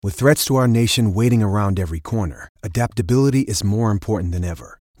With threats to our nation waiting around every corner, adaptability is more important than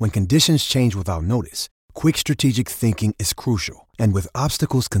ever. When conditions change without notice, quick strategic thinking is crucial. And with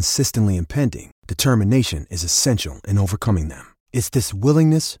obstacles consistently impending, determination is essential in overcoming them. It's this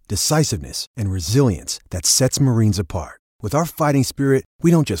willingness, decisiveness, and resilience that sets Marines apart. With our fighting spirit, we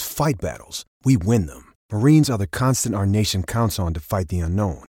don't just fight battles, we win them. Marines are the constant our nation counts on to fight the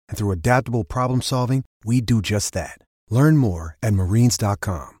unknown. And through adaptable problem solving, we do just that. Learn more at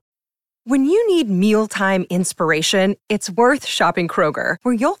marines.com. When you need mealtime inspiration, it's worth shopping Kroger,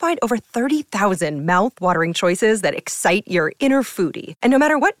 where you'll find over 30,000 mouth-watering choices that excite your inner foodie. And no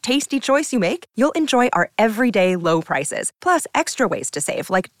matter what tasty choice you make, you'll enjoy our everyday low prices, plus extra ways to save,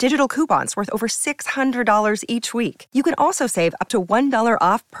 like digital coupons worth over $600 each week. You can also save up to $1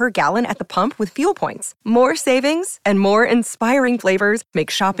 off per gallon at the pump with fuel points. More savings and more inspiring flavors make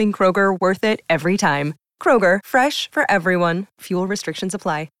shopping Kroger worth it every time. Kroger, fresh for everyone. Fuel restrictions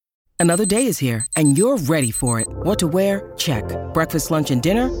apply. Another day is here, and you're ready for it. What to wear? Check. Breakfast, lunch, and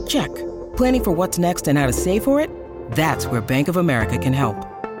dinner? Check. Planning for what's next and how to save for it? That's where Bank of America can help.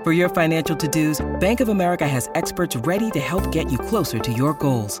 For your financial to-dos, Bank of America has experts ready to help get you closer to your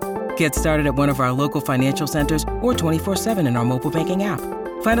goals. Get started at one of our local financial centers or 24/7 in our mobile banking app.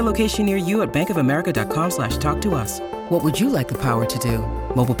 Find a location near you at bankofamerica.com/talktous. What would you like the power to do?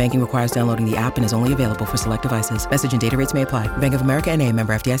 Mobile banking requires downloading the app and is only available for select devices. Message and data rates may apply. Bank of America NA,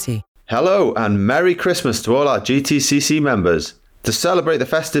 member FDIC. Hello and Merry Christmas to all our GTCC members. To celebrate the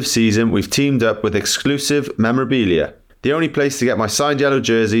festive season, we've teamed up with Exclusive Memorabilia, the only place to get my signed yellow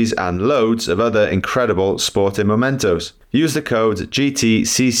jerseys and loads of other incredible sporting mementos. Use the code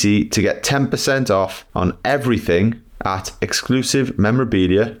GTCC to get 10% off on everything at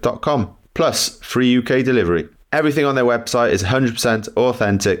exclusivememorabilia.com, plus free UK delivery. Everything on their website is 100%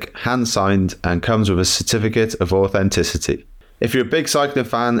 authentic, hand-signed, and comes with a certificate of authenticity. If you're a big cycling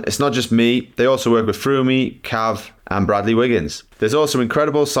fan, it's not just me. They also work with Froome, Cav, and Bradley Wiggins. There's also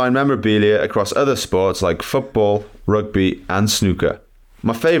incredible signed memorabilia across other sports like football, rugby, and snooker.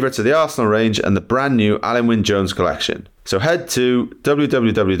 My favourites are the Arsenal range and the brand new Alan Wynne-Jones collection. So head to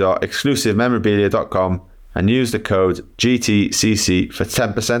www.exclusivememorabilia.com and use the code GTCC for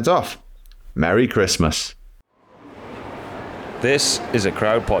 10% off. Merry Christmas. This is a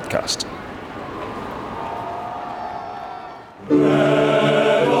Crowd Podcast.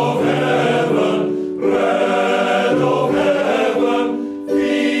 Bread of heaven,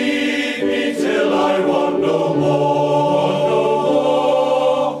 feed me till I want no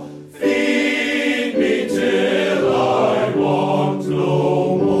more. Feed me till I want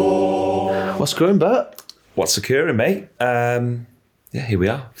no more. What's going, Bert? What's occurring, mate? Here we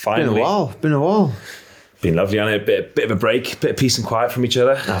are. Finally. Been a while. Been lovely on it. Bit of a break, bit of peace and quiet from each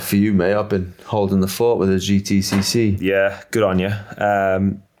other. For you, mate, I've been holding the fort with the GTCC. Yeah, good on you.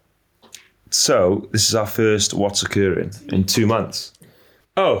 So this is our first What's Occurring in 2 months.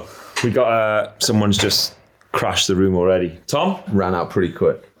 Oh, we got someone's just crashed the room already. Tom? Ran out pretty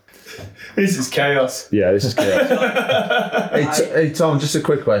quick. This is chaos. Yeah, this is chaos. Hey, Tom, just a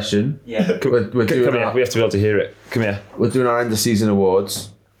quick question. Yeah. We're Come doing here, we have to be able to hear it. Come here. We're doing our end of season awards.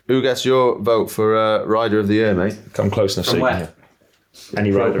 Who gets your vote for Rider of the Year, mate? Come close enough so you can hear.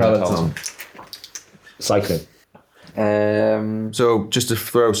 Any rider in Peloton. Cycling. So just to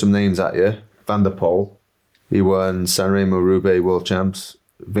throw some names at you, Van der Poel, he won Sanremo Roubaix World Champs.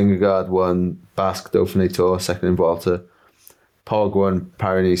 Vingegaard won Basque Dauphiné Tour, second in Vuelta. Pog won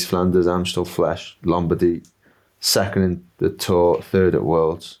Paris, Flanders, Amstel, Flèche, Lombardy, second in the Tour, third at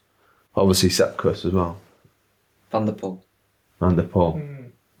Worlds. Obviously Sepp Kuss as well. Van der Poel.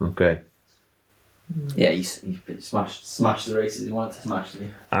 Okay. Yeah, he smashed the races he wanted to smash.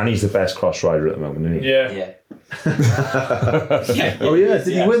 And he's the best cross rider at the moment, isn't he? Yeah. Oh yeah, did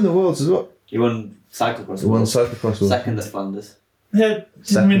he win the Worlds as well? He won cyclocross. He won cyclocross. Second at Flanders. Yeah,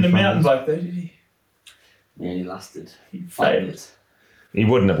 didn't win the mountain bike though, did he? Yeah, he lasted. He 5 failed. minutes. He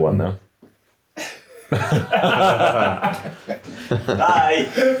wouldn't have won though. Bye.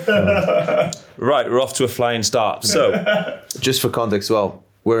 Right, we're off to a flying start. So, Just for context as well,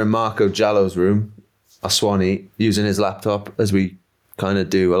 we're in Marco Giallo's room, a Swanee, using his laptop as we kind of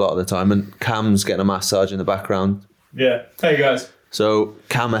do a lot of the time, and Cam's getting a massage in the background. Yeah. Hey guys. So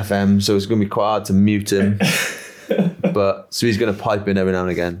Cam FM, so it's going to be quite hard to mute him. But so he's going to pipe in every now and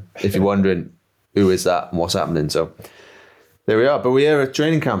again. If you're wondering who is that and what's happening, so there we are. But we're here at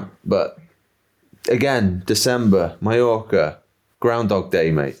training camp. But again, December, Mallorca, Groundhog Day,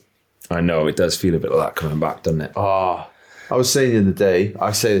 mate. I know, it does feel a bit like that coming back, doesn't it? I was saying the other day,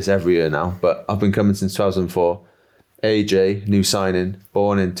 I say this every year now, but I've been coming since 2004. AJ, new signing,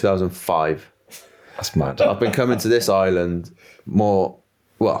 born in 2005. That's mad. I've been coming to this island more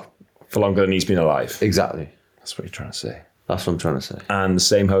Well, For longer than he's been alive. exactly. That's what you're trying to say. That's what I'm trying to say. And the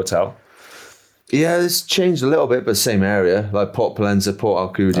same hotel. Yeah, it's changed a little bit, but same area. Like Port Palenza,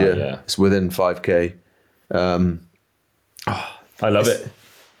 Port Alcudia. Oh, yeah. It's within 5k. I love it.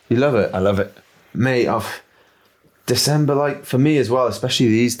 You love it? I love it. Mate, December, like, for me as well, especially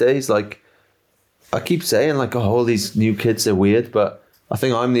these days, like, I keep saying, like, oh, all these new kids are weird, but I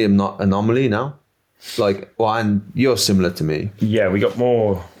think I'm the anomaly now. Like, well, and you're similar to me. Yeah, we got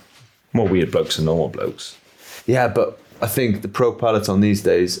more weird blokes than normal blokes. Yeah, but I think the pro peloton these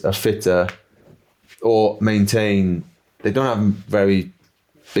days are fitter or maintain, they don't have very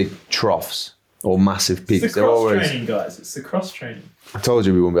big troughs or massive peaks. It's the cross training, guys. It's the cross training. I told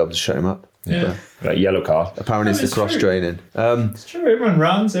you we wouldn't be able to shut him up. Yeah. Like yellow card. Apparently it's the cross true. training. It's true. Everyone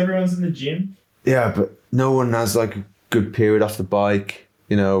runs. Everyone's in the gym. Yeah, but no one has like a good period off the bike.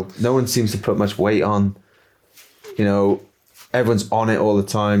 You know, no one seems to put much weight on. You know, everyone's on it all the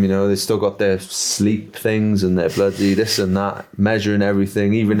time. You know, they still got their sleep things and their bloody this and that, measuring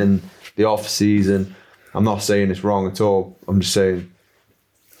everything, even in the off season. I'm not saying it's wrong at all. I'm just saying,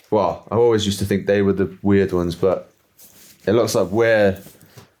 well, I always used to think they were the weird ones, but it looks like we're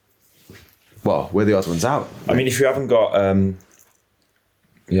the odd ones out. I mean, if you haven't got a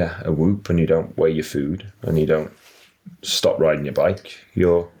Whoop and you don't weigh your food and you don't stop riding your bike,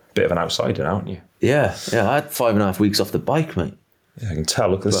 you're a bit of an outsider, aren't you? Yeah. I had 5.5 weeks off the bike, mate. Yeah, I can tell.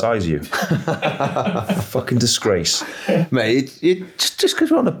 Look at the size of you. Fucking disgrace. Mate, you just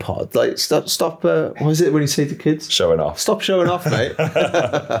because we're on a pod, like stop. What is it when you say to kids? Showing off. Stop showing off, mate.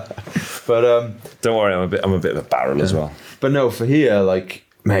 But don't worry, I'm a bit of a barrel as well. But no, for here, like,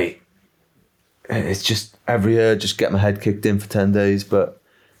 mate, it's just every year, just get my head kicked in for 10 days. But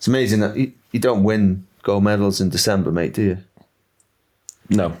it's amazing that you don't win gold medals in December, mate, do you?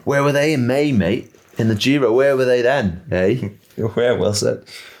 No. Where were they in May, mate? In the Giro, where were they then? Hey, where? Well said.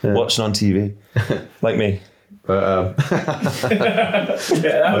 Yeah. Watching on TV, like me. But yeah,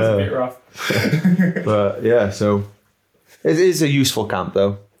 that was a bit rough. But yeah, so it is a useful camp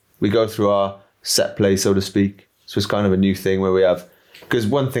though. We go through our set play, so to speak. So it's kind of a new thing where we have, because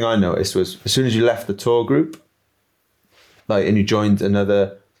one thing I noticed was as soon as you left the tour group, like, and you joined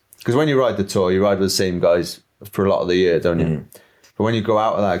another, because when you ride the tour, you ride with the same guys for a lot of the year, don't you? Mm. But when you go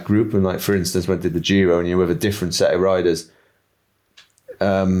out of that group and, like, for instance, went to the Giro and you're with a different set of riders,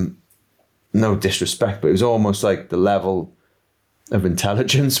 no disrespect, but it was almost like the level of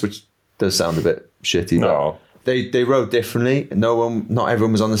intelligence, which does sound a bit shitty. No. But they rode differently. Not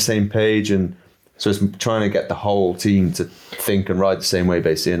everyone was on the same page, and so it's trying to get the whole team to think and ride the same way,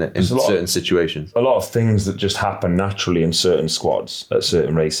 basically, in certain situations. A lot of things that just happen naturally in certain squads at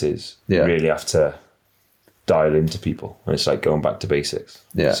certain races. You really have to dial into people, and it's like going back to basics.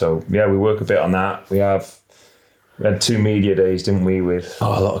 Yeah. So yeah, we work a bit on that. We had 2 media days, didn't we? With a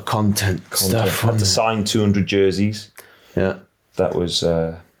lot of content stuff. Had to sign 200 jerseys. Yeah. That was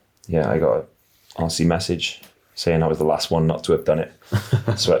I got an RC message saying I was the last one not to have done it,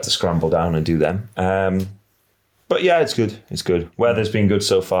 so I had to scramble down and do them. But yeah, it's good. It's good. Weather's been good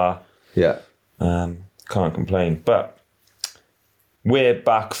so far. Yeah. Can't complain. But we're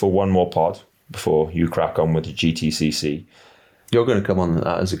back for one more pod before you crack on with the GTCC. You're going to come on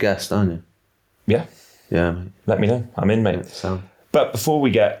that as a guest, aren't you? Yeah. Yeah, mate. Let me know. I'm in, mate. Yeah, so. But before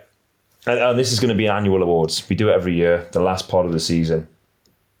we get... And this is going to be annual awards. We do it every year, the last pod of the season.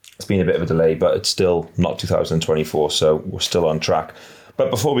 It's been a bit of a delay, but it's still not 2024, so we're still on track. But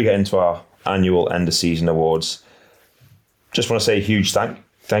before we get into our annual end-of-season awards, just want to say a huge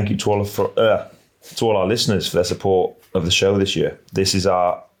thank you to all our listeners for their support of the show this year. This is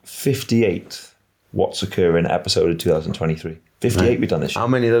our 58th What's Occurring episode of 2023. 58 right. We've done this year. How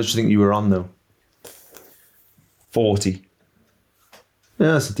many of those do you think you were on, though? 40.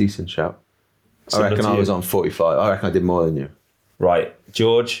 Yeah, that's a decent shout. I reckon I was on 45. I reckon I did more than you. Right.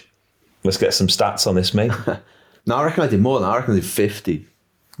 George, let's get some stats on this, mate. No, I reckon I did more than that. I reckon I did 50.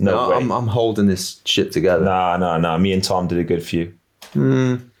 No way. I'm holding this shit together. Nah. Me and Tom did a good few.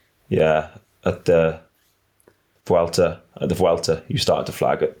 Yeah. At the Vuelta, you started to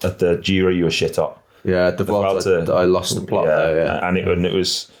flag it. At the Giro, you were shit up. Yeah, at the Vuelta, I lost the plot there, yeah. And it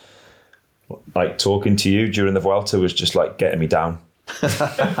was like talking to you during the Vuelta was just like getting me down.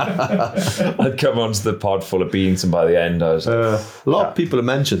 I'd come onto the pod full of beans, and by the end I was like, a lot of people have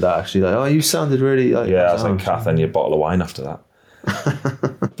mentioned that actually, like, oh, you sounded really like, I was like, Kath, I need a bottle of wine after that.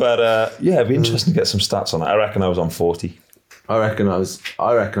 But it'd be interesting to get some stats on that. I reckon I was on 40. I reckon I was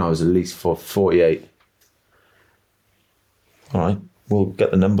at least 48. All right, we'll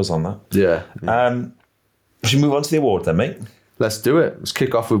get the numbers on that. Yeah. Should we move on to the award then, mate? Let's do it. Let's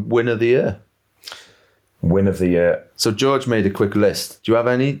kick off with Winner of the Year. Win of the year. So George made a quick list. Do you have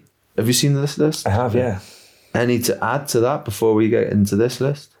any? Have you seen this list? I have, yeah. Any to add to that before we get into this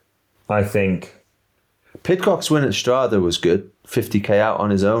list? I think Pidcock's win at Strada was good. 50k out on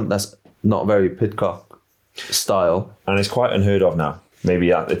his own. That's not very Pidcock style. and it's quite unheard of now. Maybe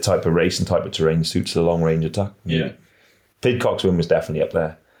the type of race and type of terrain suits the long range attack. Yeah. Pidcock's win was definitely up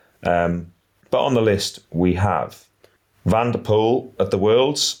there. But on the list, we have Van der Poel at the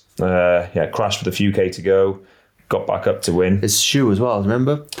Worlds. Crashed with a few K to go. Got back up to win. His shoe as well,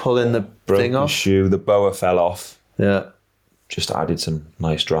 remember? Pulling the Broke thing his off. shoe. The boa fell off. Yeah, Just added some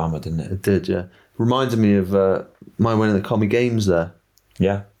nice drama, didn't it? it did, yeah. Reminded me of my winning the Commie Games there.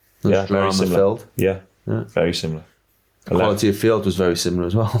 Yeah. The Yeah, very drama similar. filled. Yeah. Yeah. Very similar. The quality of field was very similar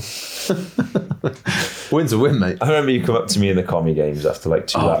as well. Win's a win, mate. I remember you come up to me in the commie games after like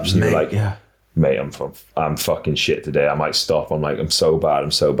 2 laps and you were like, yeah. mate, I'm fucking shit today. I might stop. I'm like, I'm so bad. I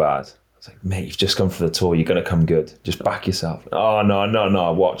was like, mate, you've just come for the tour. You're going to come good. Just back yourself. Oh,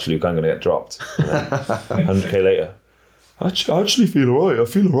 no. Watch, Luke. I'm going to get dropped. 100k later. I actually feel all right. I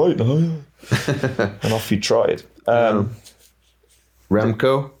feel all right now. Yeah. And off you tried.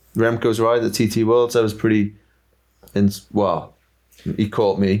 Remco's ride at TT Worlds, that was pretty... well, he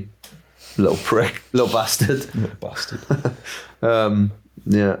caught me. Little prick. Little bastard.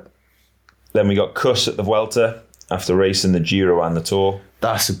 Yeah. Then we got Kuss at the Vuelta after racing the Giro and the Tour.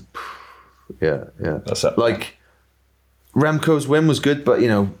 Yeah. That's it. Like, Remco's win was good, but,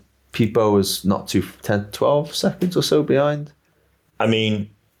 Pipo was not 12 seconds or so behind. I mean,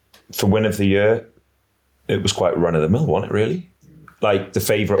 for win of the year, it was quite run of the mill, wasn't it, really? Like the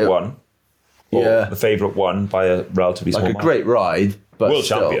favourite one. Or Yeah. the favourite one by a relatively small Like a margin. great ride, but World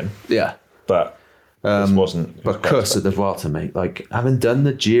still, champion. Yeah. But this wasn't... But Kuss at the Vuelta, mate, like, having done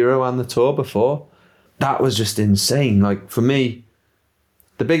the Giro and the Tour before, that was just insane. Like, for me,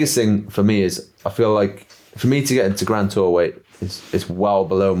 the biggest thing for me is, I feel like, for me to get into Grand Tour weight, it's well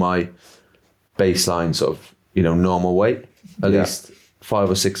below my baseline sort of, normal weight, at least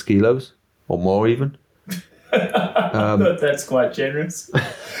 5 or 6 kilos, or more even. That's quite generous.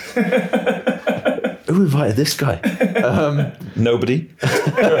 Who invited this guy? Nobody.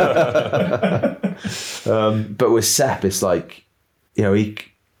 But with Sepp, it's like,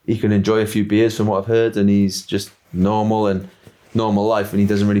 he can enjoy a few beers from what I've heard, and he's just normal life, and he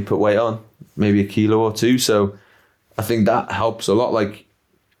doesn't really put weight on, maybe a kilo or 2. So I think that helps a lot. Like,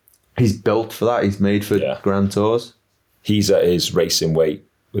 he's built for that. He's made for Grand Tours. He's at his racing weight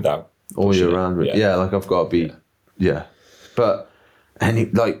without all year pushing it. round. Yeah, like I've got to be, But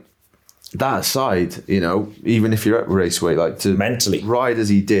like that aside, even if you're at race weight, like to mentally ride as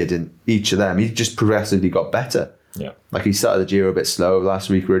he did in each of them, he just progressively got better. Yeah, like he started the Giro a bit slow last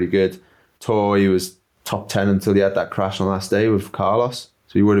week, really good. Tour, he was top 10 until he had that crash on the last day with Carlos.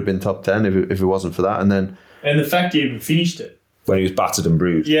 So he would have been top 10 if it wasn't for that. And the fact he even finished it when he was battered and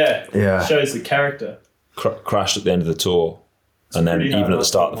bruised. Yeah, shows the character. Crashed at the end of the Tour. And then even at the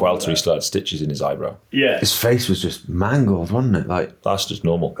start of the Vuelta, he still had stitches in his eyebrow. Yeah. His face was just mangled, wasn't it? Like, that's just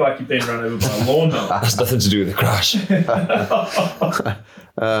normal. Like he'd been run over by a lawnmower. That's nothing to do with the crash.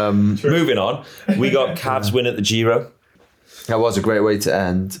 Moving on, we got Cav's win at the Giro. That was a great way to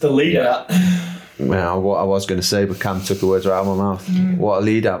end. The lead out. Well, what I was going to say, but Cam took the words right out of my mouth. What a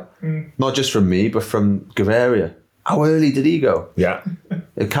lead out. Not just from me, but from Gaviria. How early did he go? Yeah.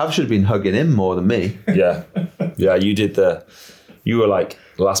 Cav should have been hugging him more than me. Yeah. You were like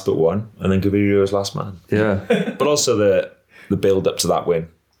last but one, and then Gaviria was last man. Yeah. But also the build up to that win.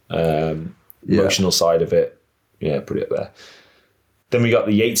 Emotional side of it. Yeah, pretty up there. Then we got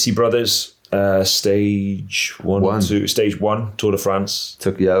the Yatesy brothers, stage one, stage 1, Tour de France.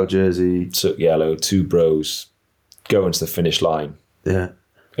 Took yellow jersey. Took yellow, 2 bros, going to the finish line. Yeah.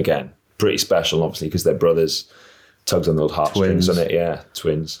 Again, pretty special, obviously, because they're brothers. Tugs on the old heartstrings on it, yeah.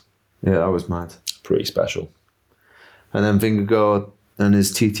 Twins. Yeah, that was mad. Pretty special. And then Vingegaard and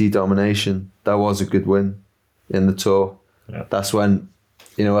his TT domination, that was a good win in the Tour. Yeah. That's when,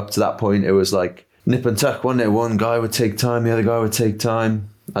 up to that point, it was like nip and tuck, wasn't it? One guy would take time, the other guy would take time,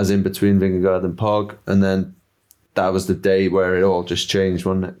 as in between Vingegaard and Pog. And then that was the day where it all just changed,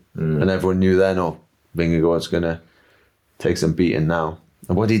 wasn't it? And everyone knew then, Vingegaard's going to take some beating now.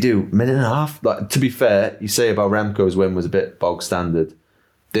 And what did he do? Minute and a half? Like, to be fair, you say about Remco's win was a bit bog standard.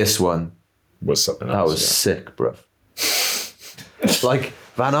 This one was something else. That was sick, bruv. Like,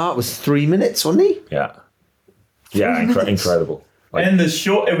 Van Aert was 3 minutes, wasn't he? Yeah. Yeah, incredible. Like, and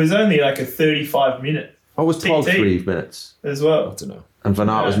it was only like a 35-minute. Oh, was Pog 3 minutes? As well. I don't know. And Van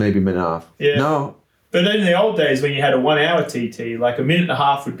Aert was maybe a minute and a half. Yeah. No. But in the old days when you had a 1 hour TT, like a minute and a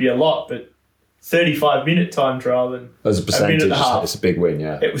half would be a lot, but 35-minute time trial and as a percentage, minute and a half. It's a big win,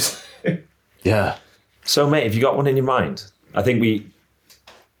 yeah. It was. Yeah. So, mate, have you got one in your mind? I think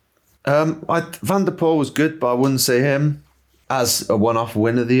Van der Poel was good, but I wouldn't say him as a one-off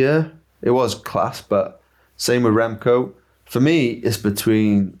win of the year. It was class, but same with Remco. For me, it's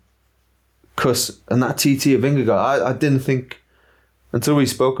between Kuss and that TT of Vingegaard. I didn't think, until we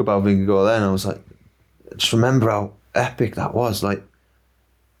spoke about Vingegaard then, I was like, just remember how epic that was. Like,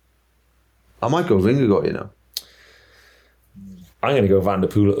 I might go Vingegaard, you know. I'm going to go Van der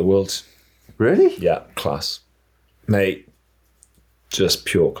Poel at the Worlds. Really? Yeah, class. Mate, just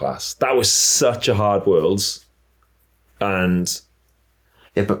pure class. That was such a hard Worlds. And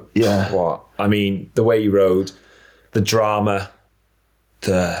what? I mean, the way he rode, the drama,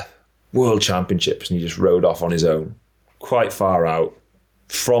 the World Championships, and he just rode off on his own, quite far out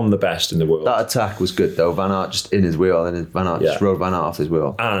from the best in the world. That attack was good though. Van Aert just in his wheel, and just rode Van Aert off his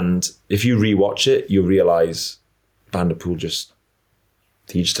wheel. And if you rewatch it, you'll realise Van der Poel just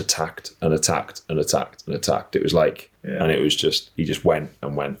attacked and attacked and attacked and attacked. It was like, and it was just, he just went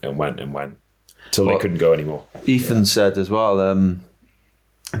and went and went and went till they couldn't go anymore. Ethan said as well,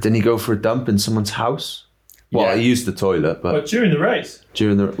 didn't he go for a dump in someone's house? Well, he used the toilet, but during the race?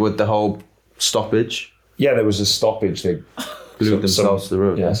 With the whole stoppage? Yeah, there was a stoppage. They glued themselves to the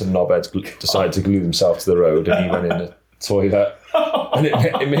road. Yeah, some knobheads decided to glue themselves to the road, and he went in the toilet. And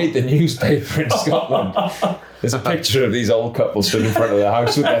it made the newspaper in Scotland. There's a picture of these old couples stood in front of the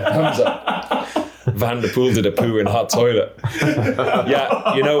house with their thumbs up. Van der Poel did a poo in hot toilet.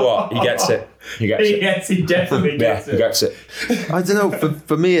 Yeah, you know what? He gets it. He definitely gets it. He gets it. I don't know.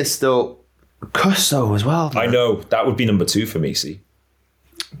 For me, it's still Kusso as well. I know. That would be number 2 for me, see?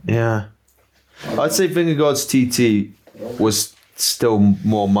 Yeah. I'd say Vingegaard's TT was still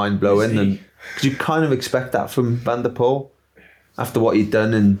more mind-blowing than... Because you kind of expect that from Van der Poel after what he'd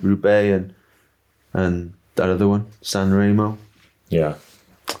done in Roubaix and that other one, San Remo. Yeah.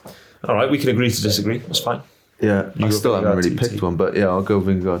 All right, we can agree to disagree. That's fine. Yeah, I still haven't really picked one, but yeah, I'll go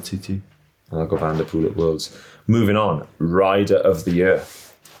Vingegaard TT. I'll go Van der Poel at Worlds. Moving on, Rider of the Year.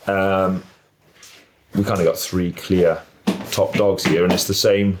 We kind of got 3 clear top dogs here, and it's the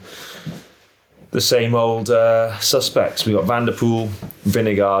same old suspects. We got Van der Poel,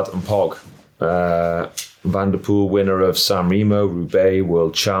 Vingegaard, and Pog. Van der Poel, winner of San Remo, Roubaix,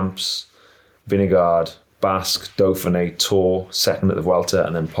 World Champs. Vingegaard, Basque, Dauphiné, Tour, second at the Vuelta,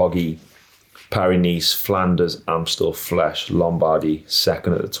 and then Poggy, Paris-Nice, Flanders, Amstel, Flèche, Lombardy,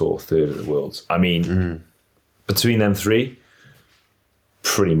 second at the Tour, third at the Worlds. I mean, between them 3,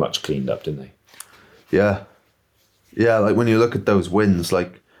 pretty much cleaned up, didn't they? Yeah. Yeah, like when you look at those wins,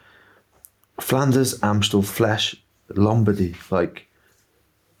 like Flanders, Amstel, Flèche, Lombardy, like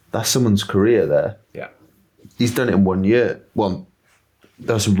that's someone's career there. Yeah. He's done it in 1 year. Well,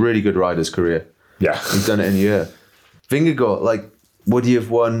 that was a really good rider's career. Yeah. He's done it in a year. Vingegaard, like, would he have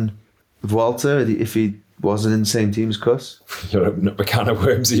won Vuelta if he wasn't in the same team as Kuss? You're opening up a can of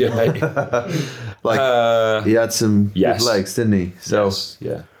worms here, mate. He had some good legs, didn't he? So yes.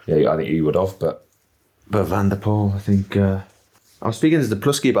 Yeah, I think he would have, but Van der Poel, I think... I was speaking to the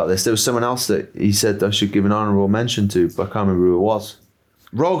Plusky about this. There was someone else that he said I should give an honourable mention to, but I can't remember who it was.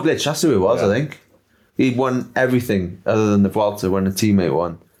 Roglic, that's who it was, I think. He won everything other than the Vuelta when a teammate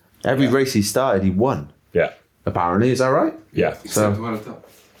won. Every race he started, he won. Yeah. Apparently, is that right? Yeah. So,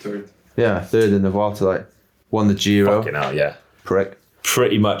 third. Yeah, third in the Vuelta, like, won the Giro. Fucking hell, yeah. Prick.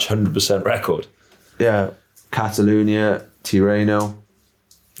 Pretty much 100% record. Yeah. Catalonia, Tirreno.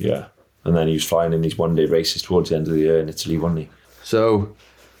 Yeah. And then he was flying in these one-day races towards the end of the year in Italy, wasn't he? So,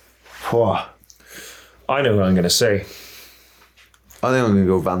 I know who I'm going to say. I think I'm going to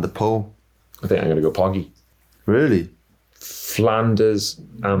go Van der Poel. I think I'm going to go Poggy. Really? Flanders,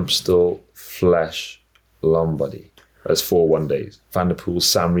 Amstel, Flèche, Lombardy. That's 4 one-days. Van der Poel,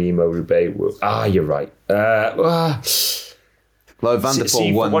 San Remo, Roubaix. You're right. Like Van der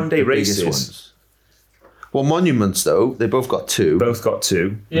Poel won one-day the biggest races. ones. Well, Monuments, though, they both got 2. Both got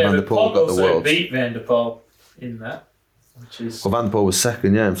 2. Yeah, Van der but Poel Pog got the also Worlds. beat Van der Poel in that, which is Well, Van der Poel was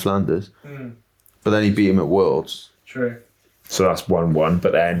second, in Flanders. But then he beat him at Worlds. true. So that's 1-1.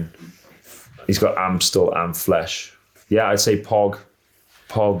 But then he's got Amstel and Flèche. Yeah, I'd say Pog's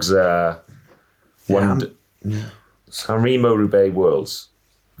San Remo, Roubaix, Worlds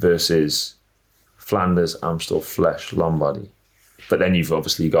versus Flanders, Amstel, Flèche, Lombardy. But then you've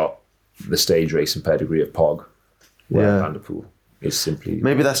obviously got the stage race and pedigree of Pog, where Van der Poel is simply...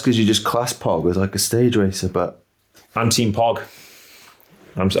 Maybe that's because you just class Pog as like a stage racer, but... I'm Team Pog.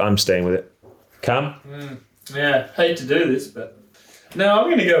 I'm staying with it. Cam? Yeah, hate to do this, but... No, I'm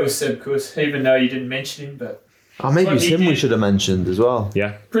going to go with Seb Kuss, even though you didn't mention him, but... Oh, maybe What it's he him we did- should have mentioned as well.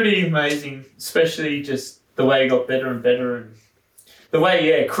 Yeah. Pretty amazing, especially just the way he got better and better. And The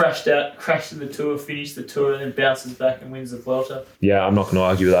way, crashed in the Tour, finished the Tour, and then bounces back and wins the Vuelta. Yeah, I'm not going to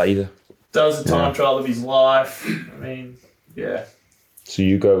argue with that either. Does the time trial of his life. I mean, yeah. So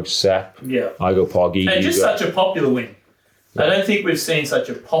you go Sepp. Yeah. I go Poggy. And just such a popular win. Yeah. I don't think we've seen such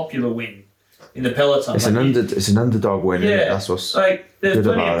a popular win in the peloton. It's an underdog win. Yeah, that's what's there's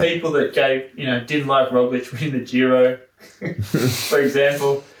plenty of people that didn't like Roglic winning the Giro, for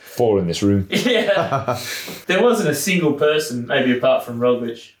example. 4 in this room. Yeah, there wasn't a single person, maybe apart from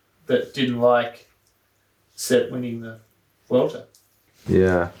Roglic, that didn't like Sepp winning the Vuelta.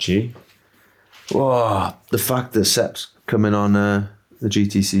 Yeah. Gee. Whoa, the fact that Sepp's coming on the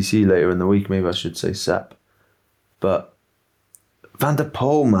GTCC later in the week, maybe I should say Sepp, but Van der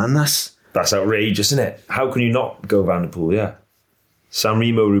Poel, man, that's outrageous, isn't it? How can you not go Van der Poel? Yeah.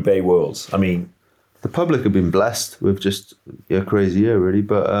 Sanremo Roubaix Worlds. I mean, the public have been blessed with just a crazy year, really.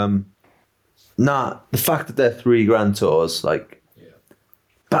 But the fact that they're 3 Grand Tours,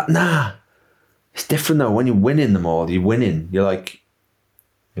 but it's different though. When you're winning them all, you're winning. You're like,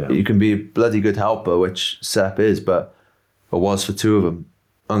 you can be a bloody good helper, which Sepp is, but or was for 2 of them.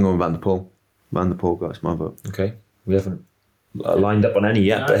 I'm going Van der Poel. Van der Poel, guys, my vote. Okay, we haven't lined up on any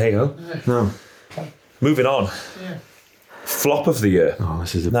yet, but hey ho. No. Moving on. Yeah. Flop of the year. Oh,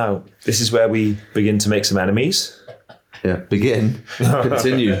 this is where we begin to make some enemies. Yeah, begin.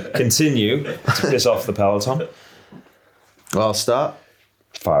 Continue to piss off the peloton. Well, I'll start.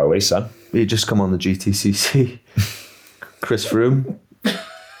 Fire away, son. You just come on the GTCC. Chris Froome.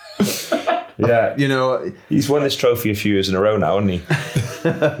 Yeah. He's won this trophy a few years in a row now, hasn't he?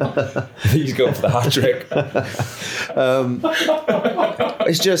 He's going for the hat-trick.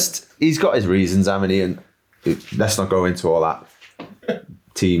 It's just, he's got his reasons, haven't he? And let's not go into all that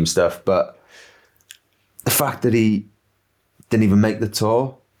team stuff, but the fact that he didn't even make the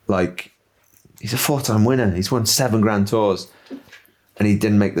Tour, he's a 4-time winner. He's won 7 Grand Tours and he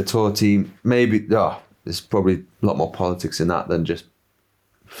didn't make the Tour team. Maybe, there's probably a lot more politics in that than just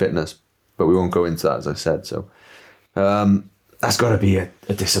fitness, but we won't go into that, as I said. So that's got to be a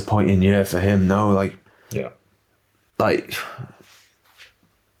disappointing year for him, no?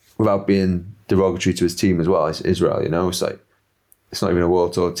 Without being derogatory to his team as well, it's Israel, it's it's not even a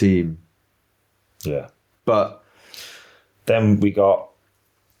World Tour team. Yeah. But then we got,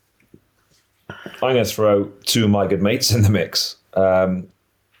 I'm going to throw 2 of my good mates in the mix.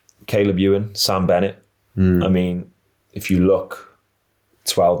 Caleb Ewan, Sam Bennett. I mean, if you look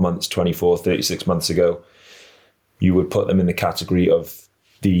 12 months, 24, 36 months ago, you would put them in the category of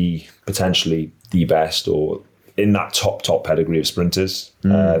potentially the best or in that top pedigree of sprinters.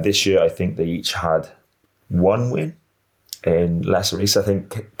 This year, I think they each had 1 win in lesser race. I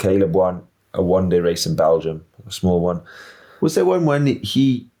think Caleb won a 1-day race in Belgium, a small one. Was there one when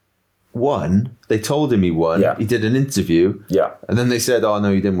he won? They told him he won. Yeah. He did an interview. Yeah. And then they said, oh,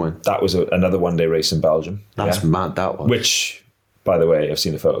 no, you didn't win. That was another 1-day race in Belgium. That's mad, that one. Which, by the way, I've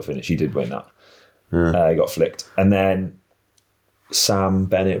seen the photo finish. He did win that. He got flicked. And then Sam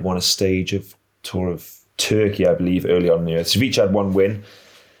Bennett won a stage of Tour of Turkey, I believe, early on in the year. So each had 1 win.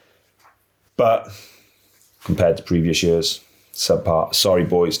 But compared to previous years, subpar. Sorry,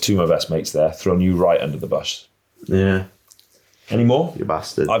 boys, 2 of my best mates there. Thrown you right under the bus. Yeah. Any more? You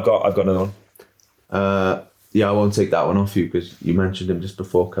bastard. I've got another one. Yeah, I won't take that one off you because you mentioned him just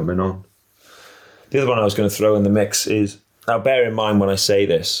before coming on. The other one I was going to throw in the mix is, now bear in mind when I say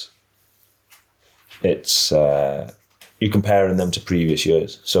this, it's you're comparing them to previous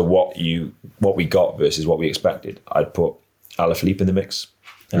years. So what we got versus what we expected. I'd put Alaphilippe in the mix.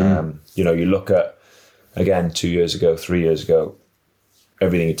 You look at, again, 2 years ago, 3 years ago,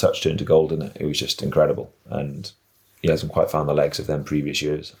 everything he touched turned to gold, and it was just incredible. And he hasn't quite found the legs of them previous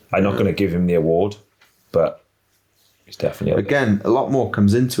years. I'm not going to give him the award, but he's definitely again, a lot more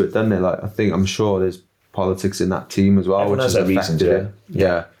comes into it, doesn't it? I'm sure there's politics in that team as well, everyone which has has their affected reasons, it.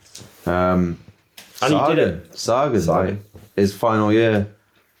 Yeah. And he did it. Sagan. His final year.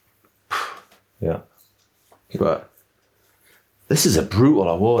 Yeah. But this is a brutal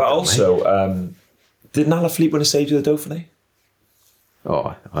award. But also, didn't Alaphilippe win a stage with the Dauphiné?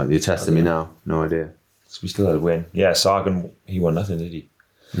 Oh, you're testing me now. No idea. So we still had a win. Yeah, Sagan, he won nothing, did he?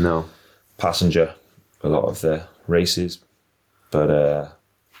 No. Passenger, a lot of the races. But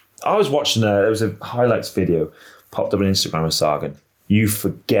I was watching, there was a highlights video popped up on Instagram of Sagan. You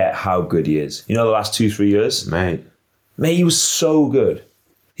forget how good he is. The last 2-3 years? Mate, he was so good.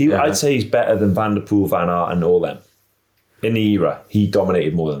 I'd say he's better than Van der Poel, Van Aert and all them. In the era, he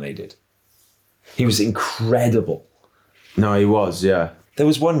dominated more than they did. He was incredible. No, he was, yeah. There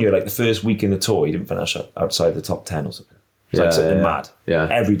was one year, the first week in the Tour, he didn't finish outside the top 10 or something. It was something mad. Yeah.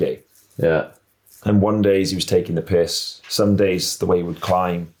 Every day. Yeah. And one days he was taking the piss. Some days the way he would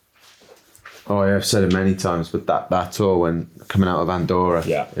climb. Oh, yeah, I've said it many times, but that tour when coming out of Andorra,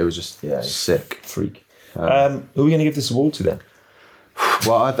 it was just sick. Freak. Who are we going to give this award to then?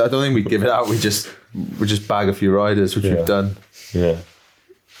 Well, I don't think we give it out. We just bag a few riders, which we've done. Yeah.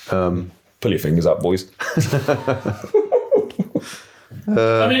 Pull your fingers up, boys.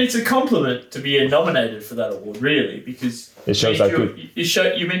 I mean, it's a compliment to be nominated for that award, really, because it shows how good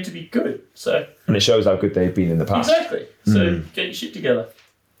you're meant to be good. So, and it shows how good they've been in the past. Exactly. So get your shit together,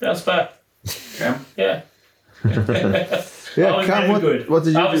 bounce back. Cam? Yeah. Yeah, Cam, what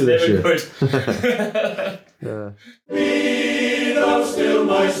did you do this year? Yeah. Be thou still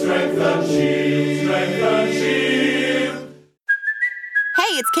my strength and shield, strength and shield.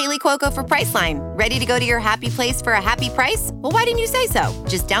 Hey, it's Kaylee Cuoco for Priceline. Ready to go to your happy place for a happy price? Well, why didn't you say so?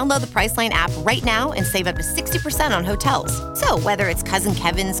 Just download the Priceline app right now and save up to 60% on hotels. So whether it's Cousin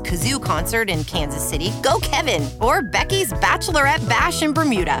Kevin's Kazoo Concert in Kansas City, go Kevin, or Becky's Bachelorette Bash in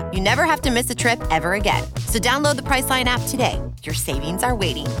Bermuda, you never have to miss a trip ever again. So download the Priceline app today. Your savings are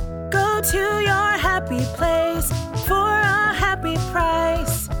waiting. Go to your happy place for a happy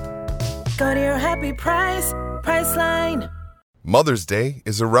price. Go to your happy price, Priceline. Mother's Day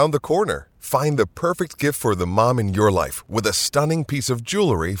is around the corner. Find the perfect gift for the mom in your life with a stunning piece of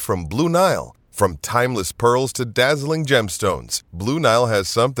jewelry from Blue Nile. From timeless pearls to dazzling gemstones, Blue Nile has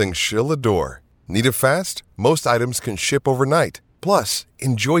something she'll adore. Need it fast? Most items can ship overnight. Plus,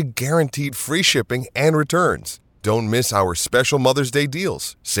 enjoy guaranteed free shipping and returns. Don't miss our special Mother's Day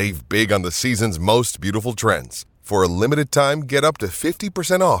deals. Save big on the season's most beautiful trends. For a limited time, get up to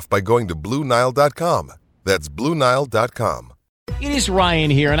 50% off by going to BlueNile.com. That's BlueNile.com. It is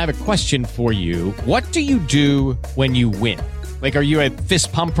Ryan here, and I have a question for you. What do you do when you win? Like, are you a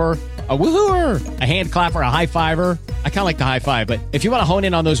fist pumper, a woohooer, a hand clapper, a high fiver? I kind of like the high five, but if you want to hone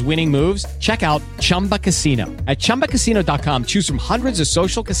in on those winning moves, check out Chumba Casino. At ChumbaCasino.com, choose from hundreds of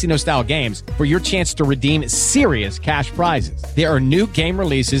social casino-style games for your chance to redeem serious cash prizes. There are new game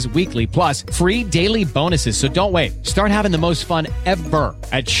releases weekly, plus free daily bonuses, so don't wait. Start having the most fun ever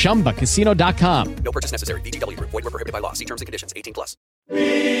at ChumbaCasino.com. No purchase necessary. VGW. Void where prohibited by law. See terms and conditions. 18+.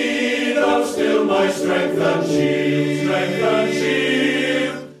 Be thou still my strength and shield, strength and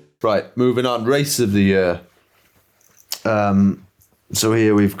shield. Right, moving on. Race of the year. So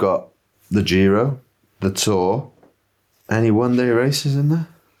here we've got the Giro, the Tour. Any one-day races in there?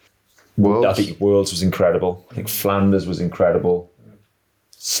 Worlds? I think Worlds was incredible. I think Flanders was incredible.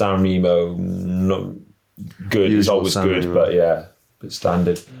 San Remo, not good. It's always good, but yeah, bit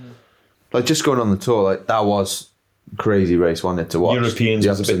standard. Like just going on the Tour, like that was a crazy race, wasn't it, to watch? Europeans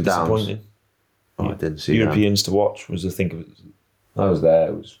was a bit disappointing. Oh, I didn't see Europeans to watch was the thing of it. I was there.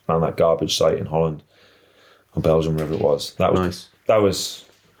 It was around that garbage site in Holland or Belgium, wherever it was. That was nice. That was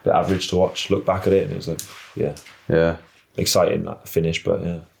a bit average to watch. Look back at it, and it was like, yeah, exciting that finish, but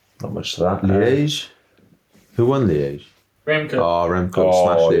yeah, not much to that. Liège, who won Liège? Remco. Oh, Remco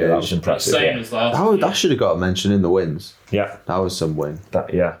smashed Liège. Yeah, that was impressive. Same as last. That should have got a mention in the wins. Yeah, that was some win.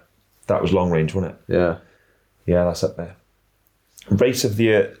 That was long range, wasn't it? Yeah, that's up there. Race of the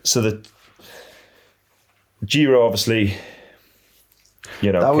year. So the Giro, obviously,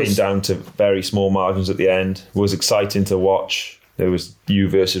 came down to very small margins at the end. It was exciting to watch. There was you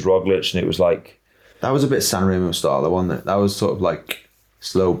versus Roglic, and it was like... That was a bit San Remo style, wasn't it? That was sort of like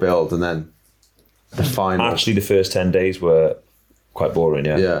slow build, and then the final... Actually, the first 10 days were quite boring,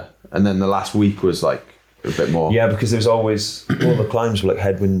 yeah. Yeah, and then the last week was like a bit more... Yeah, because there was always... all the climbs were like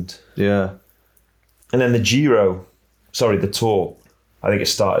headwind. Yeah. And then the Tour, I think it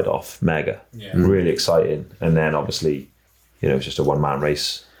started off mega. Yeah. Really exciting. And then obviously... it's just a one-man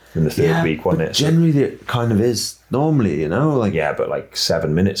race in the third week, wasn't it? Generally, it kind of is normally, like... Yeah, but like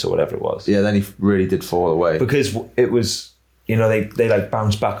 7 minutes or whatever it was. Yeah, then he really did fall away. Because it was, they like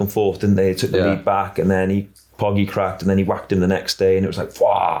bounced back and forth, didn't they? Took the lead back, and then Poggi cracked, and then he whacked him the next day, and it was like,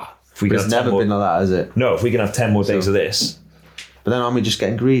 wow. It's never been like that, has it? No, if we can have 10 more days of this. But then aren't we just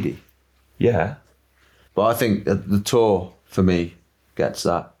getting greedy? Yeah. But I think the Tour, for me, gets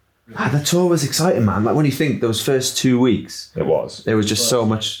that. The Tour was exciting, man. Like when you think those first 2 weeks, there was just so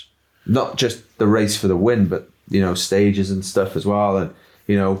much, not just the race for the win, but stages and stuff as well. And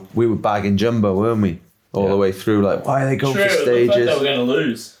we were bagging Jumbo, weren't we, all the way through? Like, why are they going for stages? It looked like they were going to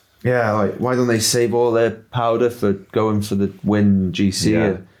lose. Yeah, like why don't they save all their powder for going for the win GC?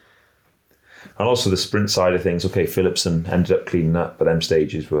 Yeah. And also the sprint side of things. Okay, Philipsen ended up cleaning up, but them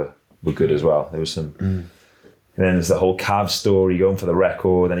stages were good as well. There was some. And then there's the whole Cav story, going for the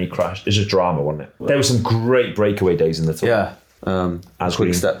record, then he crashed. It's just drama, wasn't it? There were some great breakaway days in the Tour. Yeah.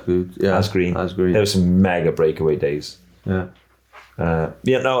 Asgreen. Step good. Yeah. Asgreen. There were some mega breakaway days. Yeah.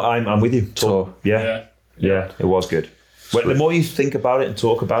 I'm with you. Tour. Yeah, it was good. But the more you think about it and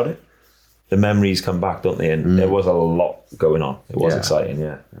talk about it, the memories come back, don't they? And there was a lot going on. It was exciting,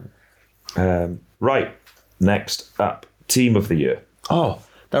 yeah. Right, next up, Team of the Year. Oh,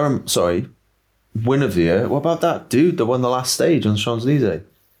 sorry. Win of the Year. What about that dude that won the last stage on Champs-Elysees?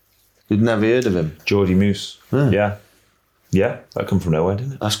 You'd never heard of him. Geordie Moose. Yeah, that come from nowhere,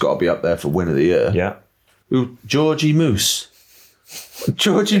 didn't it? That's got to be up there for Win of the Year. Yeah. Ooh, Georgie Moose.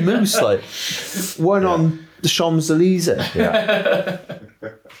 Georgie Moose, like, won on the Champs-Elysees. Yeah.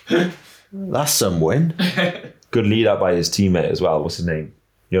 That's some win. Good lead up by his teammate as well. What's his name?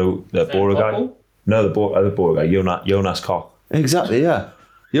 The Bora guy? No, the other Bora guy, Jonas Koch. Exactly, yeah.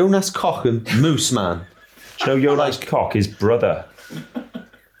 Jonas Koch and Moose, man. Do you know Jonas Koch, his brother?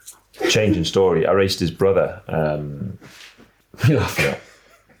 Changing story. I raced his brother. You're laughing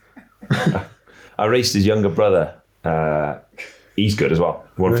at. I raced his younger brother. He's good as well.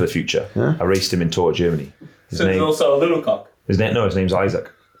 One for the future. Yeah. I raced him in Tour of Germany. So there's also a little cock. His name's Isaac.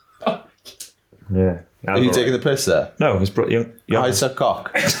 Yeah. Are you taking the piss there? No, his brother. Isaac Koch.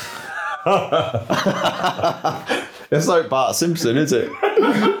 It's like Bart Simpson, is it?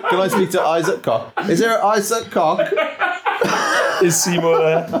 Can I speak to Isaac Koch? Is there an Isaac Koch? Is Seymour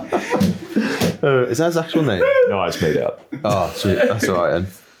there? Is that his actual name? No, I just made it up. Oh, sweet. That's all right then.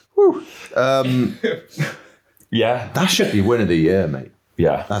 Woo. Yeah. That should be Win of the Year, mate.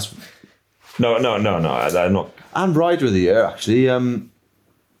 Yeah. That's No. I'm not. And Rider of the Year, actually. Van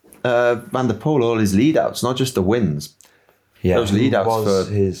der Poel, all his lead outs, not just the wins. Yeah. Those lead outs was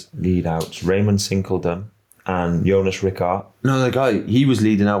for his lead outs? Raymond Sinkeldam and Jonas Ricard. No, the guy, he was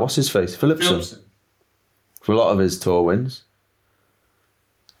leading out. What's his face? Philipsen. For a lot of his Tour wins.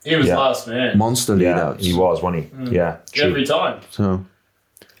 He was last man. Monster lead outs. He was, wasn't he? Yeah. True. Every time. So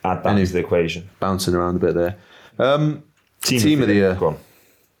add that to the equation. Bouncing around a bit there. Team of the Year. Go on.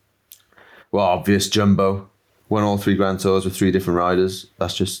 Well, obvious, Jumbo. Won all 3 Grand Tours with 3 different riders.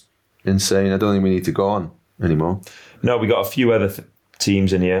 That's just insane. I don't think we need to go on anymore. No, we got a few other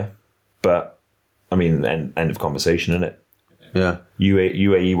teams in here, but I mean, end of conversation, isn't it? Yeah.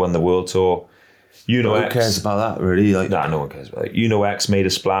 UAE won the World Tour. Who cares about that, really? Nah, no one cares about it. Uno X made a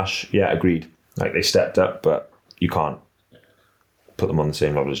splash. Yeah, agreed. Like, they stepped up, but you can't put them on the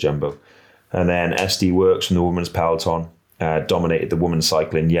same level as Jumbo. And then SD Works from the women's peloton dominated the women's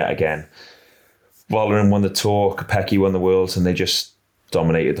cycling yet again. Vollering won the Tour, Kopecky won the Worlds, and they just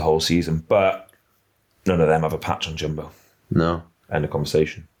dominated the whole season. But none of them have a patch on Jumbo. No. End of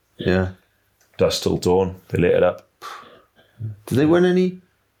conversation. Yeah. Dusk till dawn. They lit it up. Did they win any?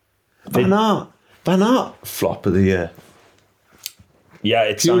 Van Aert flop of the year. Yeah,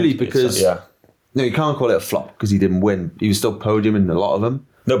 it's purely because no, you can't call it a flop because he didn't win. He was still podium in a lot of them.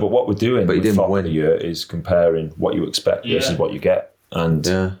 No, but what we're doing but he didn't win. Of the year is comparing what you expect versus what you get. And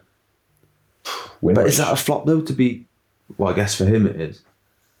but is that a flop though? To be, well, I guess for him it is.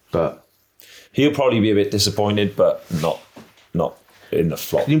 But he'll probably be a bit disappointed, but not in the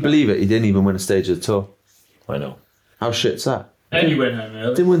flop. Can you believe it? He didn't even win a stage of the Tour. I know. How shit's that? And he went home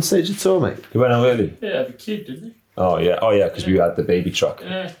early. Didn't win stage of the Tour, mate. He went home early? Yeah, the kid, didn't he? Oh, yeah, because we had the baby truck.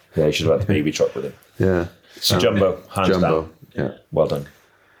 Yeah. Yeah, he should have had the baby truck with him. Yeah. So Jumbo, hands down. Yeah. Well done.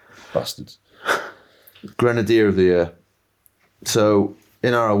 Bastards. Grenadier of the Year. So,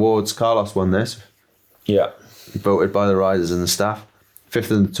 in our awards, Carlos won this. Yeah. Voted by the riders and the staff.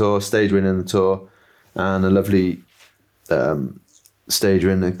 5th in the Tour, stage win in the Tour, and a lovely stage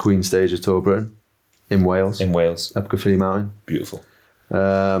win, the Queen Stage of Tour Britain in Wales. Up Caerphilly Mountain. Beautiful.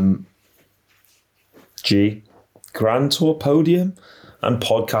 Grand Tour podium and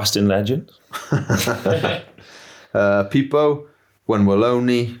podcasting legend. Pipo won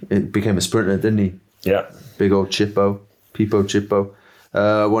Wallonie. It became a sprinter, didn't he? Yeah. Big old Chippo.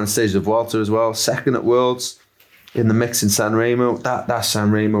 Won a stage of Vuelta as well. 2nd at Worlds. In the mix in San Remo. That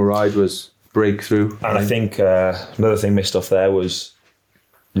San Remo ride was breakthrough. And I think another thing missed off there was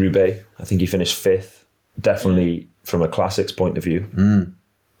Roubaix. I think he finished 5th. Definitely from a classics point of view.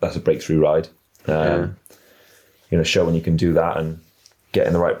 That's a breakthrough ride. Showing you can do that and get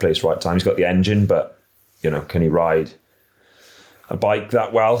in the right place, right time. He's got the engine, but can he ride a bike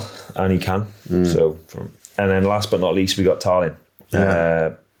that well? And he can. And then last but not least, we got Tarlin,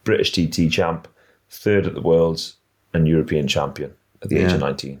 British TT champ, 3rd at the Worlds, and European champion at the age of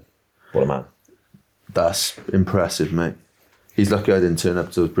 19. What a man! That's impressive, mate. He's lucky I didn't turn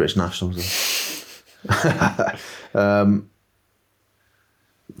up to those British Nationals.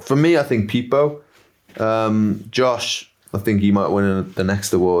 For me, I think Pipo. Josh, I think he might win the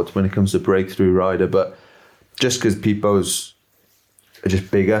next award when it comes to breakthrough rider, but just because Pipo's just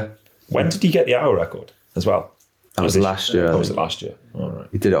bigger. When did he get the hour record as well? That was last year. That was last year. All right.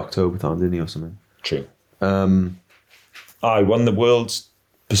 He did it October time, didn't he, or something? True. I won the World's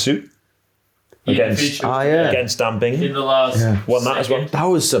Pursuit against Dan Bingham. In the last... Won that as well. That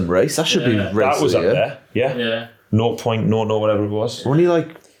was some race. That should be race. That was up there. Yeah. Yeah. 0.00 whatever it was. Only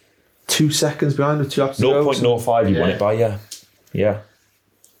like 2 seconds behind with 2 laps to go. 0.05 he won it by, yeah.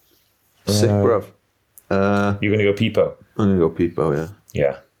 Sick, bruv. You're going to go Pipo? I'm going to go Pipo, yeah.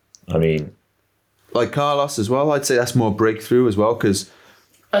 Yeah. I mean... Like Carlos as well, I'd say that's more breakthrough as well, because...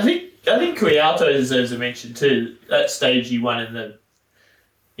 I think Kwiato deserves a mention too. That stage he won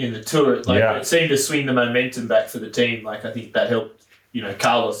in the Tour, it seemed to swing the momentum back for the team. Like, I think that helped,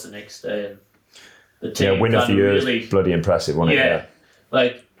 Carlos the next day, and the team. Yeah, win of the year really, is bloody impressive, wasn't it? Yeah,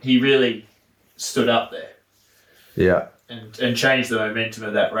 like he really stood up there. Yeah, and changed the momentum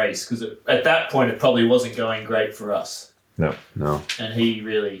of that race, because at that point it probably wasn't going great for us. No. And he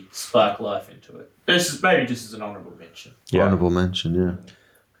really sparked life into it. This is maybe just as an honourable mention. Yeah. Honourable mention, yeah.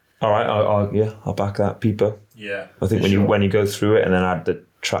 All right, I'll back that, Pipo. Yeah, I think when you go through it and then add the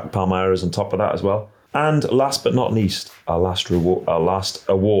track Palmeiras on top of that as well. And last but not least, our last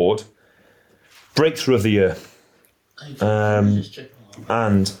award, Breakthrough of the Year.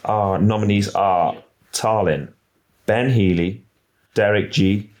 And our nominees are Tarlin, Ben Healy, Derek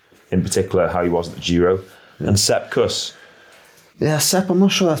G, in particular how he was at the Giro, and Sepp Kuss. Yeah, Sepp, I'm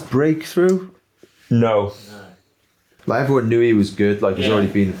not sure that's breakthrough. No. Like, everyone knew he was good. Like, he's already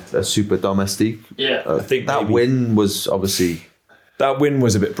been a super domestique. Yeah. I think that win was obviously... That win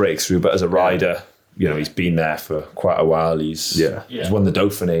was a bit breakthrough, but as a rider, he's been there for quite a while. He's won the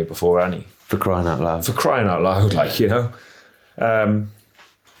Dauphiné before, hasn't he? For crying out loud. For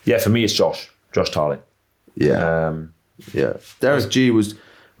me, it's Josh Tarlin. Yeah. Derek G was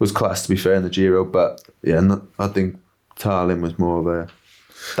class, to be fair, in the Giro, but I think Tarlin was more of a...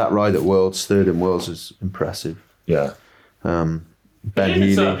 That ride at Worlds, third in Worlds, is impressive. Yeah. Ben Even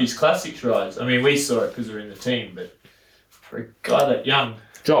Healy. some of his classics rides. I mean, we saw it because we were in the team, but for a guy that young...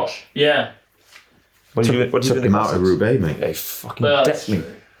 Josh? Yeah. What do you took him out of Roubaix, mate. They fucking that's decked me.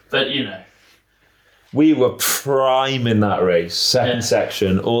 true. But, We were prime in that race. Second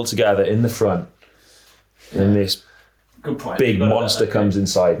section, all together in the front. And this Good point. big Forgot about monster that, comes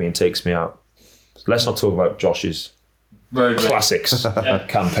inside me and takes me out. So let's not talk about Josh's Road race. classics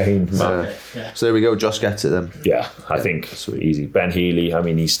campaign. Yeah. So there we go, Josh gets it then. Yeah, I think it's easy. Ben Healy,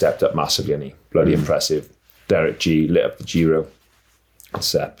 he stepped up massively, and he bloody impressive. Derek G lit up the Giro.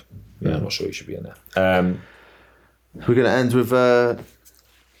 Sepp, I'm not sure he should be in there. We're going to end with our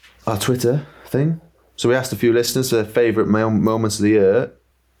Twitter thing. So we asked a few listeners their favourite moments of the year.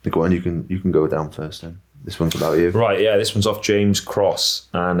 Go on, you can go down first then. This one's about you. Right, yeah, this one's off James Cross,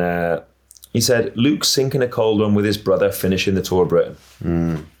 and he said, Luke sinking a cold one with his brother finishing the Tour of Britain.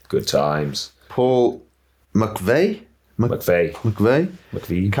 Good times. Paul McVeigh.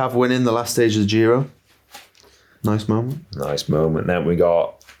 Cav winning the last stage of the Giro. Nice moment. Then we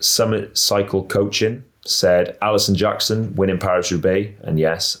got Summit Cycle Coaching, said Alison Jackson winning Paris-Roubaix, and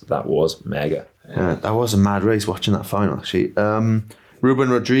yes, that was mega. Yeah, that was a mad race watching that final, actually. Ruben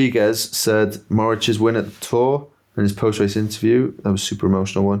Rodriguez said Moritz's win at the Tour in his post-race interview. That was a super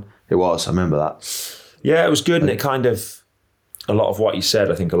emotional one. It was, I remember that. Yeah, it was good, and it kind of, a lot of what he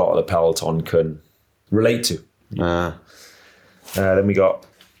said, I think a lot of the peloton can relate to. Then we got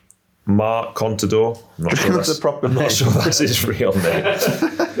Mark Contador. I'm not sure that's a proper name. I'm not sure that's his real name.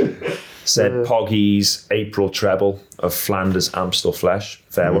 Said Poggy's April treble of Flanders Amstel Flesh.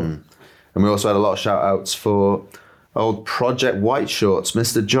 Fair one. And we also had a lot of shout outs for old Project White Shorts,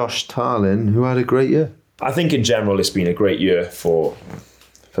 Mr. Josh Tarlin, who had a great year. I think in general it's been a great year for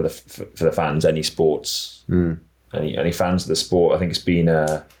the fans, any sports, any fans of the sport. I think it's been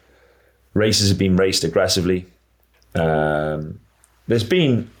races have been raced aggressively. There's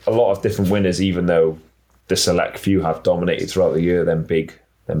been a lot of different winners, even though the select few have dominated throughout the year. Then big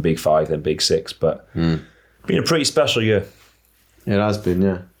five, then big six, but been a pretty special year. It has been,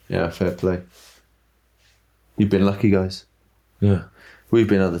 yeah, fair play. You've been lucky, guys. Yeah, we've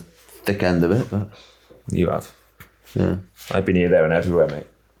been at the thick end of it, but you have. Yeah, I've been here, there, and everywhere, mate.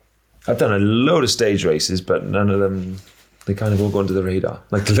 I've done a load of stage races, but none of them, they kind of all go under the radar.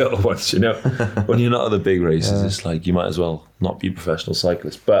 Like the little ones, When you're not at the big races, it's like you might as well not be a professional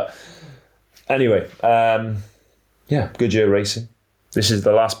cyclist. But anyway, good year racing. This is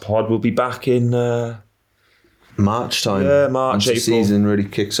the last pod. We'll be back in March time. Yeah, March, once April. The season really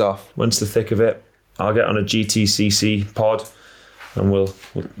kicks off. Once the thick of it, I'll get on a GTCC pod and we'll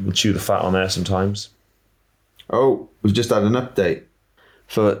chew the fat on there sometimes. Oh, we've just had an update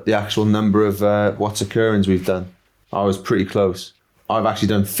for the actual number of what's occurrence we've done. I was pretty close. I've actually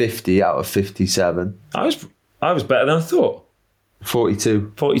done 50 out of 57. I I was better than I thought.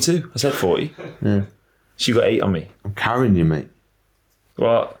 42. 42. I said 40. Yeah. So you got 8 on me. I'm carrying you, mate.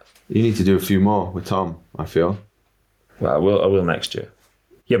 Well, you need to do a few more with Tom, I feel. Well, I will next year.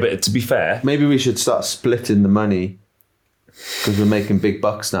 Yeah, but to be fair... Maybe we should start splitting the money because we're making big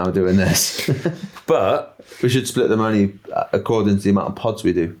bucks now doing this. But... we should split the money according to the amount of pods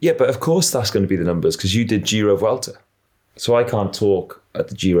we do. Yeah, but of course that's going to be the numbers because you did Giro Vuelta. So I can't talk at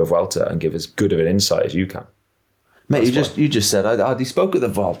the Giro Vuelta and give as good of an insight as you can. Mate, you just said I hardly spoke at the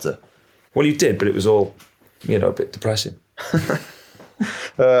Vuelta. Well, you did, but it was all, a bit depressing.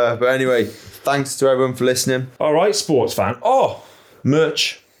 But anyway, thanks to everyone for listening. All right, sports fan. Oh,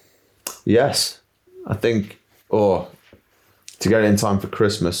 merch. Yes. I think, to get it in time for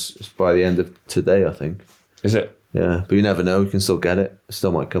Christmas, it's by the end of today, I think. Is it? Yeah, but you never know. You can still get it. It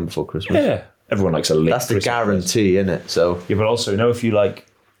still might come before Christmas. Yeah. Everyone likes a late That's the guarantee, isn't it? So yeah, but also, if you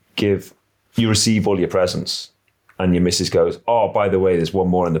you receive all your presents and your missus goes, oh, by the way, there's one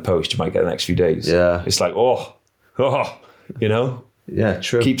more in the post you might get the next few days. Yeah. It's like, Yeah,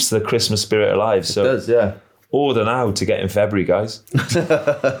 true. Keeps the Christmas spirit alive. So it does, yeah. Order now to get in February, guys.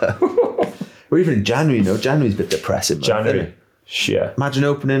 Or even in January, January's a bit depressing. Man, January. Yeah. Imagine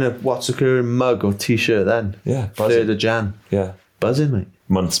opening a What's Occurring mug or t-shirt then. Yeah. 3rd of Jan. Yeah. Buzzing, mate.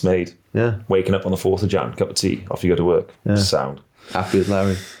 Months made. Yeah. Waking up on the 4th of Jan, cup of tea, off you go to work. Yeah. Sound. Happy as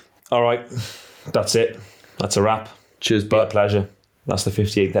Larry. All right. That's it. That's a wrap. Cheers, bud. Pleasure. That's the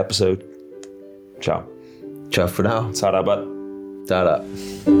 58th episode. Ciao. Ciao for now. Ta-da, bud. Ta-da.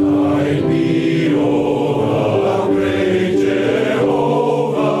 Guide me over, great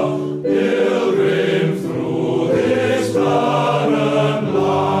Jehovah, pilgrim through this barren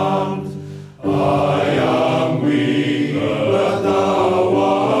land. I am weak, but thou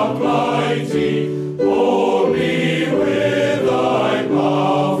art mighty. Hold me with thy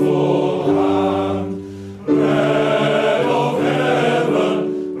powerful hand. Bread of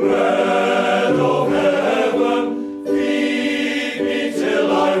heaven, bread of heaven, feed me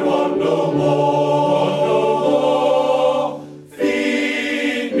till I want no more.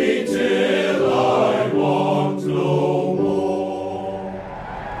 Feed me till I want no more.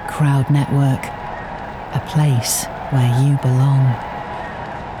 Crowd Network, a place where you belong.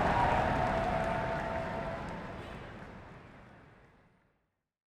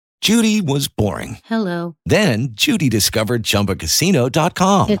 Judy was boring. Hello. Then Judy discovered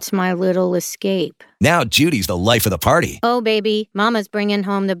ChumbaCasino.com. It's my little escape. Now Judy's the life of the party. Oh, baby, mama's bringing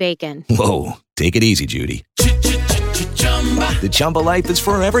home the bacon. Whoa, take it easy, Judy. The Chumba life is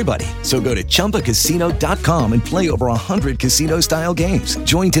for everybody. So go to ChumbaCasino.com and play over 100 casino-style games.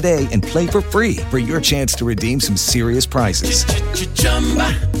 Join today and play for free for your chance to redeem some serious prizes.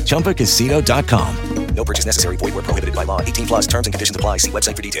 ChumbaCasino.com. No purchase necessary. Void where prohibited by law. 18+ terms and conditions apply. See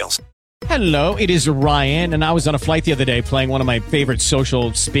website for details. Hello, it is Ryan, and I was on a flight the other day playing one of my favorite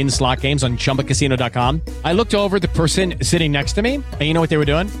social spin slot games on ChumbaCasino.com. I looked over at the person sitting next to me, and you know what they were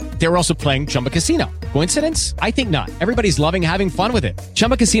doing? They were also playing Chumba Casino. Coincidence? I think not. Everybody's loving having fun with it.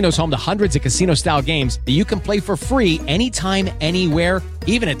 Chumba Casino is home to hundreds of casino-style games that you can play for free anytime, anywhere,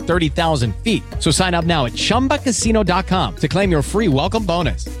 even at 30,000 feet. So sign up now at ChumbaCasino.com to claim your free welcome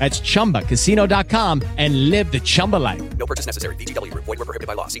bonus. That's ChumbaCasino.com and live the Chumba life. No purchase necessary. VGW. Void where prohibited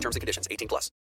by law. See terms and conditions. 18+.